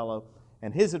sort of fellow.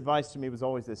 And his advice to me was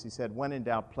always this. He said, when in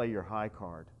doubt, play your high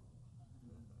card.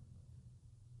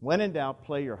 When in doubt,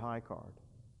 play your high card.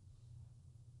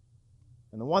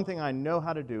 And the one thing I know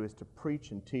how to do is to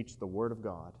preach and teach the Word of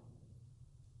God.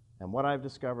 And what I've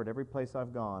discovered every place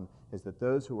I've gone is that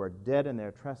those who are dead in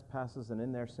their trespasses and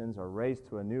in their sins are raised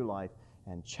to a new life,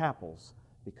 and chapels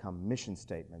become mission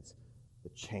statements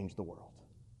that change the world.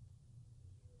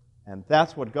 And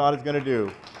that's what God is going to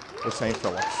do with St.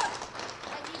 Philip's.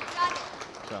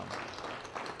 So,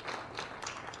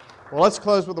 well, let's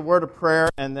close with a word of prayer,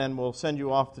 and then we'll send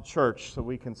you off to church so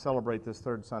we can celebrate this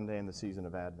third Sunday in the season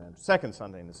of Advent, second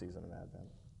Sunday in the season of Advent.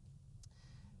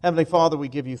 Heavenly Father, we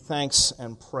give you thanks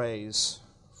and praise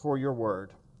for your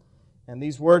word. And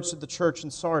these words to the church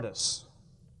in Sardis.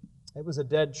 It was a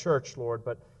dead church, Lord,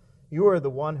 but you are the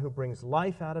one who brings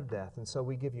life out of death, and so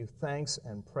we give you thanks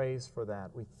and praise for that.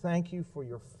 We thank you for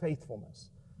your faithfulness,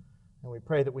 and we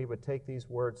pray that we would take these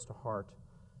words to heart,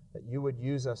 that you would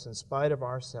use us in spite of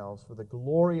ourselves for the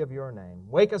glory of your name.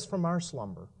 Wake us from our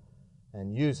slumber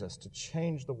and use us to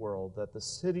change the world, that the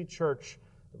city church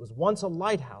that was once a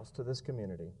lighthouse to this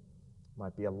community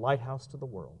might be a lighthouse to the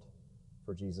world,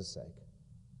 for Jesus' sake.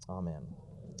 Amen.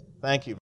 Thank you.